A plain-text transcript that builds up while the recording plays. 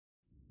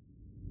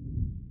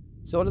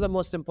So one of the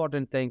most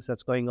important things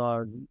that's going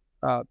on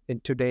in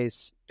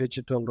today's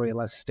digital real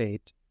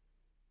estate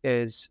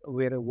is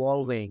we're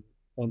evolving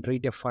and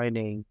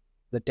redefining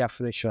the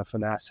definition of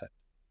an asset.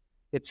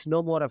 It's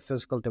no more a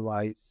physical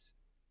device.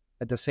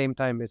 At the same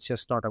time, it's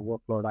just not a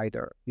workload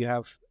either. You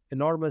have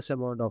enormous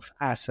amount of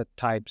asset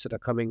types that are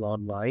coming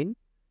online.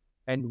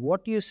 And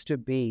what used to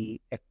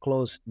be a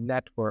closed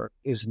network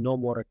is no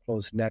more a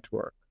closed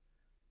network.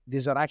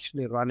 These are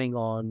actually running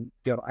on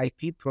your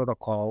IP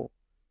protocol,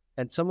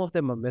 and some of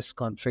them are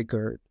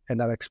misconfigured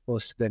and are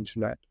exposed to the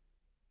internet.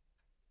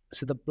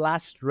 So the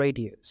blast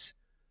radius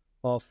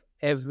of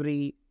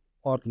every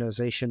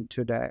organization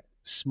today,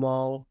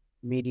 small,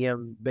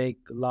 medium, big,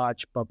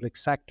 large public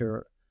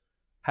sector,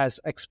 has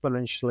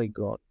exponentially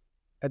grown.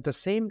 At the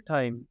same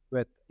time,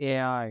 with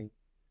AI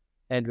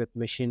and with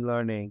machine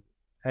learning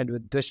and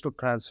with digital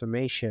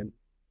transformation,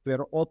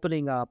 we're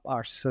opening up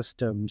our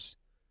systems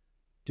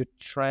to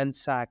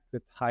transact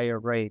with higher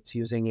rates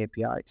using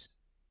APIs.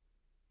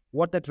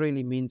 What that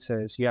really means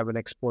is you have an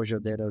exposure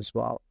there as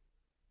well.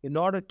 In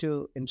order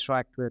to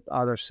interact with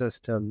other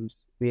systems,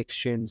 we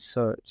exchange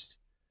certs,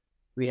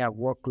 we have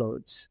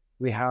workloads,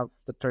 we have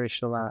the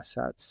traditional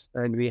assets,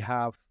 and we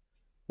have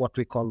what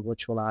we call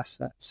virtual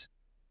assets.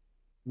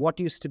 What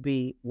used to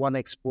be one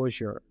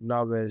exposure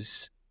now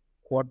is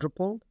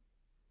quadrupled,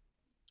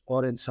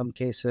 or in some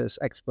cases,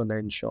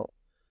 exponential.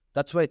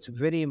 That's why it's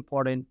very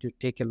important to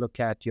take a look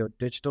at your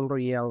digital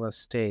real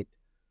estate,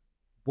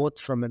 both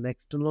from an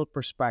external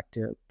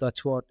perspective.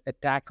 That's what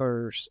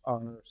attackers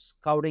are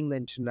scouting the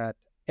internet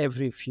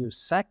every few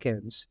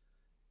seconds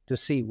to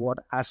see what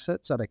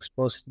assets are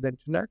exposed to the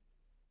internet,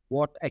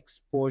 what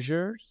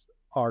exposures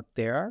are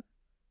there,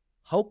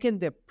 how can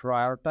they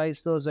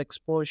prioritize those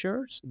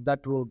exposures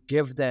that will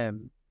give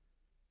them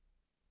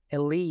a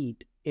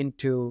lead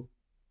into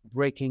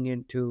breaking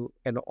into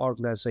an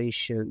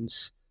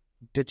organization's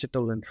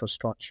digital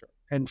infrastructure.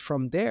 And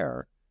from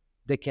there,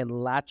 they can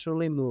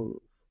laterally move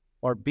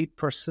or be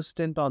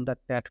persistent on that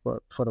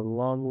network for a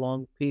long,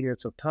 long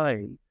periods of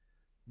time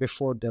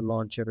before they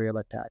launch a real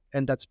attack.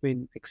 And that's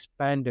been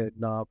expanded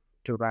now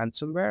to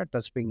ransomware.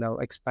 That's been now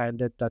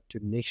expanded that to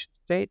nation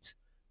states,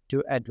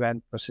 to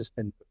advanced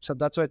persistent. So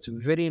that's why it's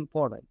very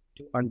important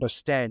to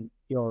understand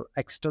your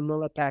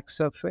external attack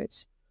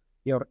surface,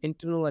 your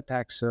internal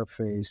attack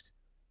surface,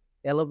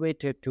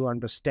 elevated to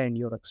understand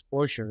your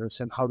exposures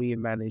and how do you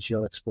manage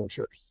your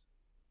exposures.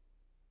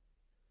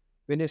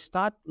 When you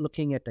start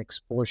looking at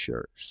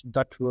exposures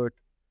that would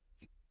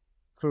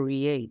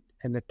create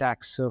an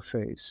attack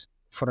surface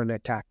for an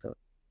attacker,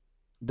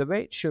 the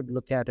way it should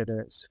look at it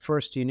is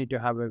first, you need to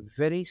have a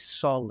very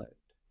solid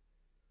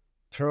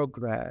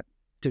program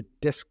to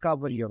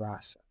discover your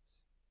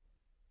assets.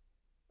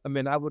 I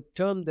mean, I would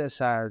term this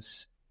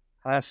as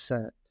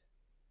asset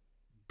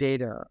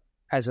data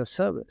as a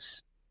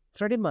service,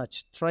 pretty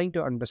much trying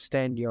to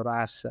understand your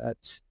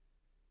assets,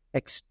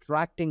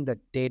 extracting the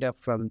data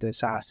from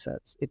these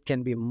assets. It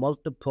can be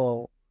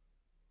multiple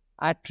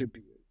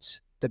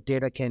attributes. The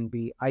data can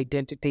be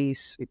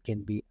identities, it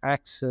can be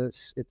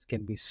access, it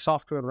can be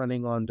software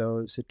running on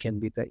those, it can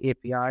be the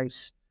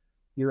APIs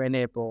you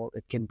enable,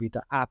 it can be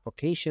the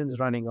applications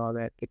running on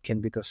it, it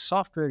can be the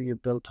software you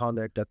built on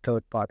it, the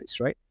third parties,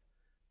 right?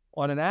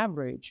 On an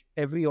average,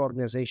 every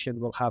organization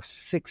will have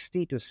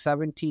 60 to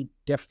 70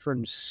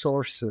 different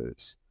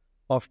sources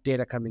of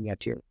data coming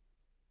at you.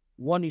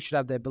 One, you should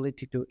have the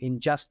ability to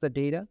ingest the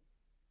data.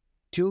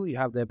 Two, you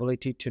have the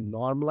ability to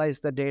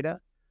normalize the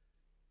data.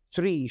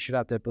 Three, you should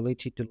have the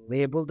ability to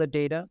label the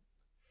data.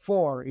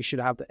 Four, you should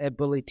have the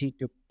ability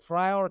to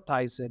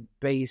prioritize it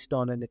based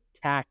on an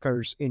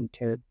attacker's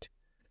intent.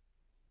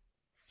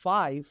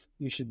 Five,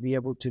 you should be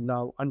able to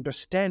now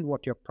understand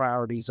what your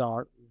priorities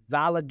are,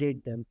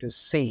 validate them to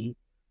see,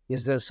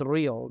 is this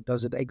real?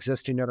 Does it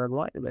exist in your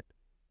environment?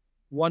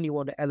 One, you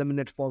want to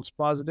eliminate false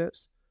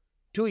positives.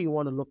 Two, you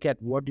want to look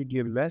at what did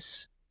you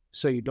miss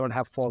so you don't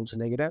have false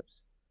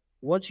negatives.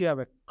 Once you have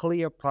a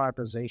clear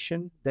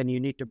prioritization, then you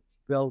need to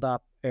build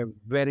up a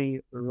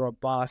very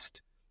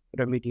robust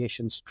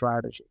remediation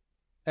strategy.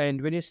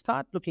 And when you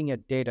start looking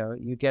at data,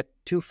 you get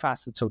two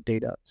facets of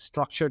data: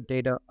 structured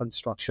data,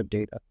 unstructured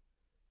data.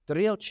 The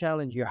real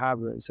challenge you have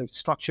is if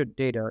structured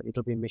data,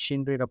 it'll be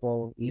machine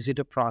readable, easy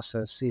to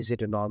process, easy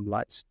to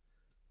normalize.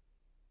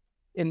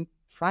 In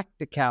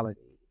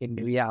practicality, in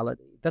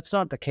reality, that's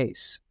not the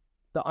case.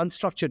 The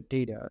unstructured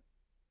data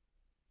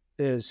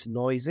is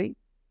noisy,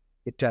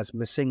 it has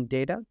missing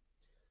data,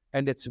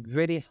 and it's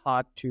very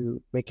hard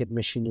to make it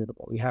machine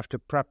readable. You have to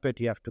prep it,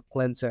 you have to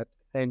cleanse it,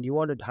 and you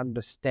want to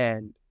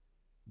understand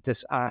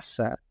this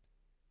asset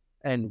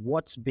and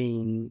what's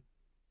being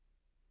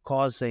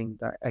causing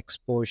the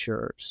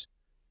exposures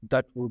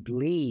that would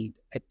lead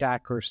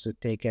attackers to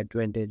take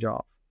advantage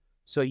of.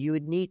 So you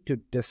would need to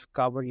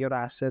discover your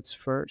assets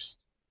first,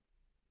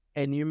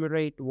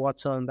 enumerate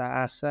what's on the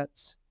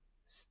assets,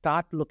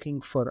 start looking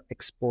for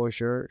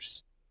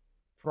exposures,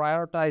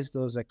 prioritize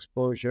those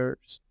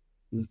exposures,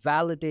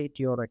 validate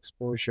your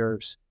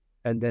exposures,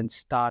 and then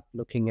start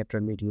looking at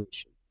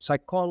remediation. So I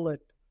call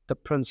it the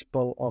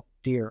principle of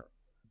DEAR: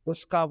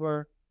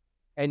 discover,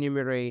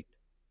 enumerate,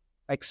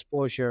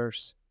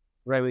 exposures,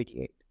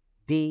 remediate.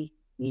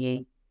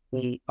 DEER.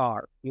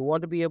 You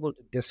want to be able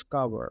to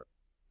discover,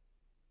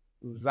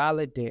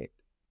 validate,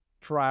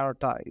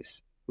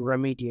 prioritize,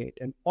 remediate,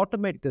 and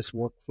automate this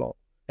workflow.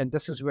 And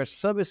this is where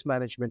service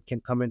management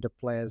can come into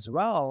play as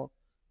well,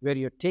 where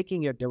you're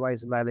taking your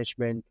device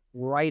management,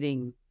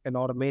 writing and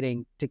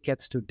automating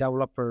tickets to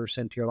developers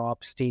and to your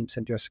ops teams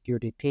and to your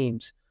security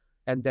teams,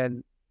 and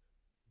then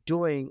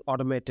doing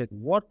automated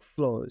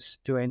workflows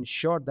to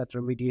ensure that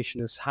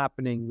remediation is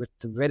happening with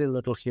very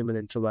little human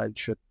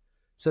intervention.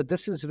 So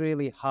this is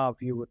really how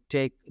you would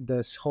take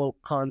this whole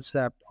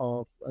concept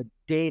of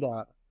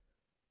data,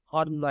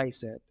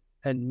 harmonize it,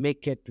 and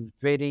make it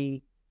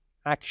very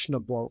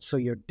actionable so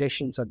your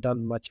decisions are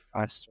done much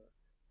faster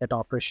at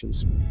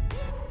operations.